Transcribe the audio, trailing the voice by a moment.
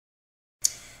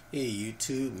Hey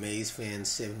YouTube, Maze Fan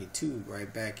 72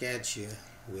 right back at you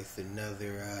with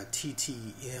another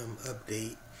TTM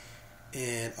update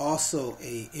and also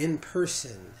a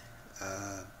in-person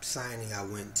signing I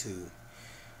went to.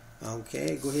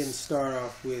 Okay, go ahead and start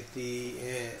off with the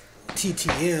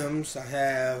TTMs. I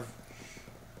have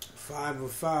 5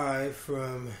 of 5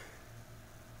 from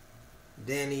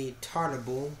Danny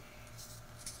Tartable.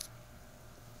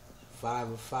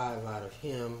 5 of 5 out of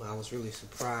him. I was really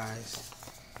surprised.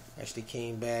 Actually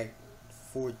came back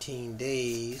 14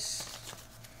 days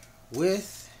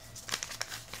with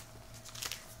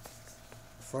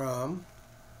from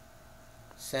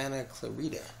Santa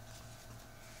Clarita.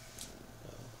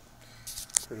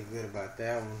 Pretty good about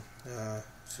that one.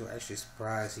 So actually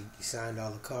surprised he signed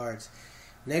all the cards.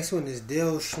 Next one is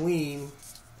Dale Schweem.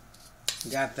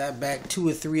 Got that back 2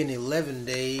 or 3 in 11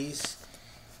 days.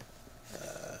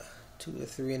 2 or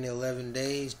 3 in 11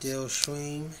 days. Dale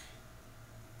Schweem.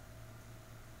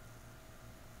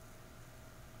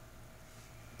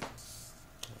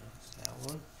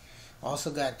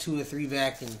 Also got 2 or 3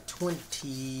 back in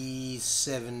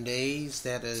 27 days.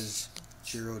 That is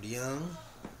Gerald Young.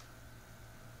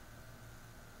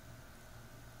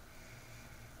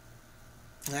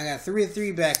 I got 3 or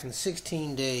 3 back in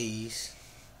 16 days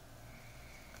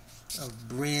of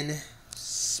Bryn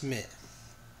Smith.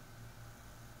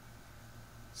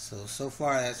 So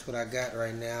far that's what I got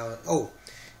right now. Oh,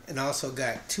 and also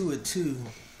got 2 or 2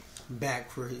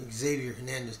 back for Xavier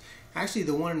Hernandez. Actually,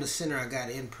 the one in the center I got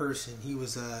in person. He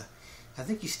was, I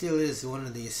think he still is one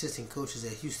of the assistant coaches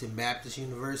at Houston Baptist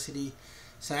University.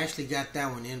 So I actually got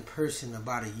that one in person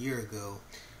about a year ago.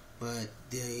 But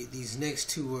these next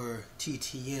 2 were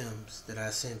TTMs that I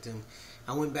sent him.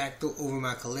 I went back over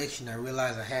my collection. I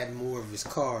realized I had more of his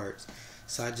cards.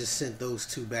 So I just sent those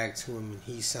 2 back to him and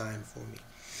he signed for me.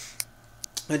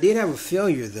 I did have a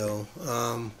failure though.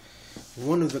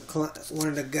 One of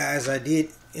the guys I did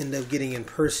end up getting in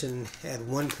person at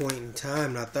one point in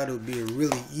time, and I thought it would be a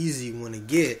really easy one to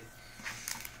get,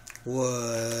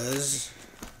 was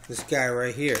this guy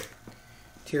right here,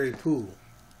 Terry Poole.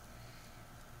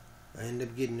 I ended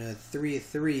up getting a 3 of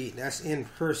 3. That's in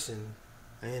person.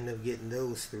 I ended up getting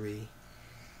those 3.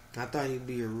 I thought it'd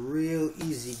be a real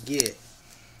easy get,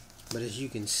 but as you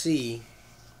can see,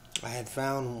 I had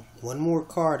found one more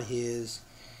card of his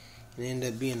and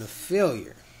ended up being a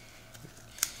failure.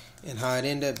 And how it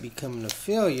ended up becoming a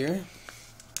failure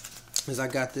is I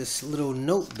got this little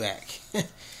note back.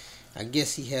 I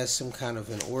guess he has some kind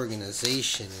of an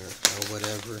organization or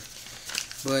whatever.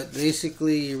 But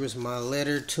basically, here was my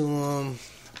letter to him.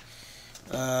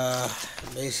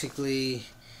 Basically,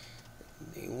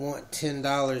 they want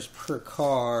 $10 per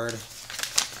card.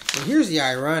 And here's the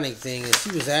ironic thing, is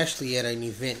he was actually at an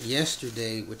event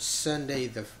yesterday, which Sunday,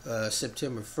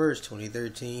 September 1st,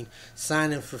 2013,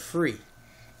 signing for free.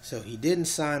 So he didn't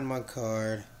sign my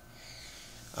card.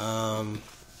 But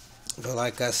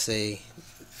like I say,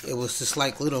 it was just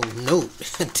like little note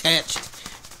attached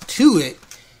to it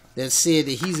that said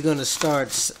that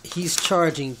he's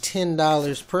charging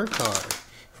 $10 per card.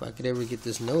 If I could ever get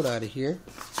this note out of here,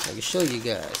 I can show you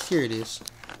guys. Here it is.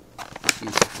 Excuse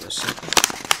me for a second.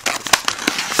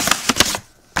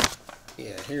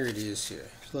 Yeah, here it is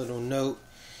here. Little note.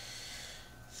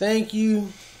 Thank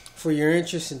you for your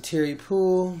interest in Terry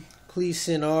Poole. Please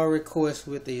send all requests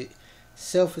with a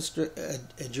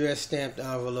self-addressed stamped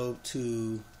envelope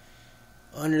to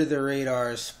Under the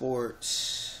Radar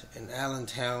Sports in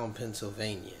Allentown,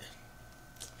 Pennsylvania.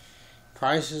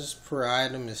 Prices per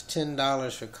item is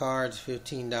 $10 for cards,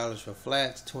 $15 for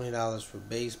flats, $20 for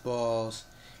baseballs,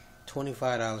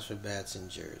 $25 for bats and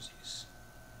jerseys.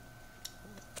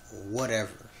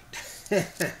 Whatever.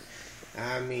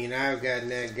 I mean, I've gotten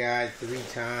that guy 3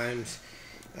 times.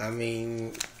 I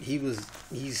mean, he's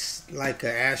like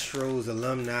an Astros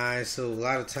alumni, so a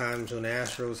lot of times when the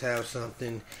Astros have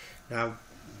something, I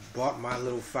bought my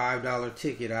little $5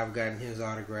 ticket, I've gotten his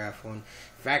autograph on. In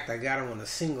fact, I got him on a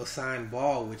single signed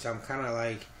ball, which I'm kind of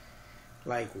like,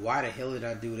 why the hell did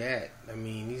I do that? I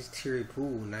mean, he's Terry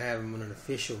Poole, and I have him on an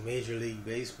official Major League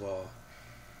Baseball.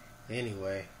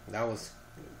 Anyway,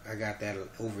 I got that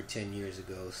over 10 years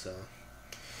ago, so.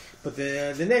 But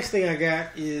the next thing I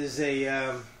got is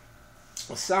a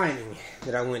signing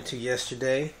that I went to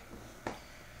yesterday.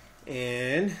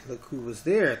 And look who was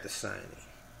there at the signing.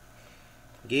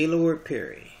 Gaylord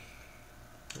Perry.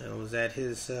 I was at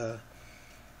his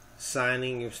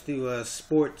signing. It was through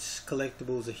Sports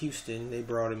Collectibles of Houston. They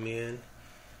brought him in.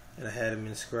 And I had him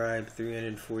inscribed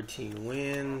 314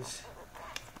 wins.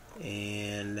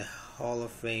 And Hall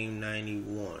of Fame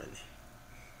 91.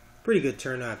 Pretty good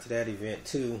turnout to that event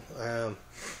too. I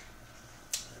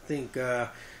think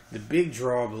the big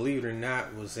draw, believe it or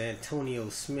not, was Antonio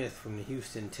Smith from the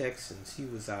Houston Texans. He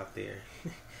was out there.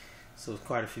 So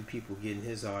quite a few people getting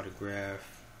his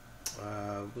autograph.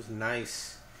 It was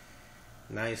nice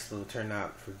little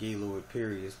turnout for Gaylord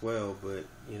Perry as well. But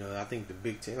I think the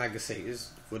big thing, like I say,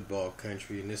 it's football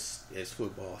country and it's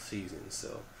football season.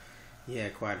 So he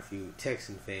had quite a few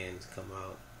Texan fans come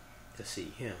out to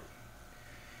see him.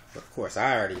 But of course,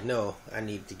 I already know I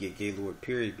need to get Gaylord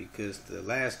Perry because the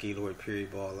last Gaylord Perry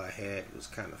ball I had was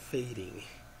kind of fading.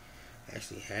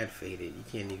 Actually had faded. You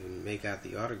can't even make out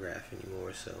the autograph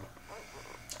anymore. So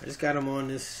I just got him on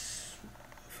this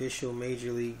official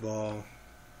Major League ball.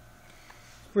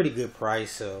 Pretty good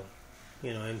price, so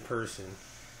in person.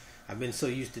 I've been so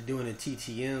used to doing the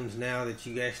TTMs. Now that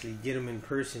you actually get them in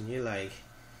person, you're like,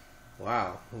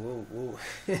 wow, whoa.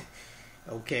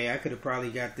 Okay, I could have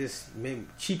probably got this maybe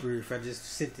cheaper if I just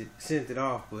sent it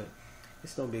off, but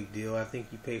it's no big deal. I think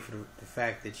you pay for the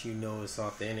fact that it's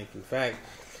authentic. In fact,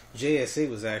 JSA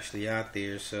was actually out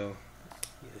there, so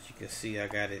as you can see, I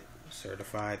got it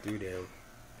certified through them.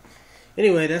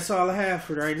 Anyway, that's all I have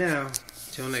for right now.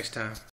 Till next time.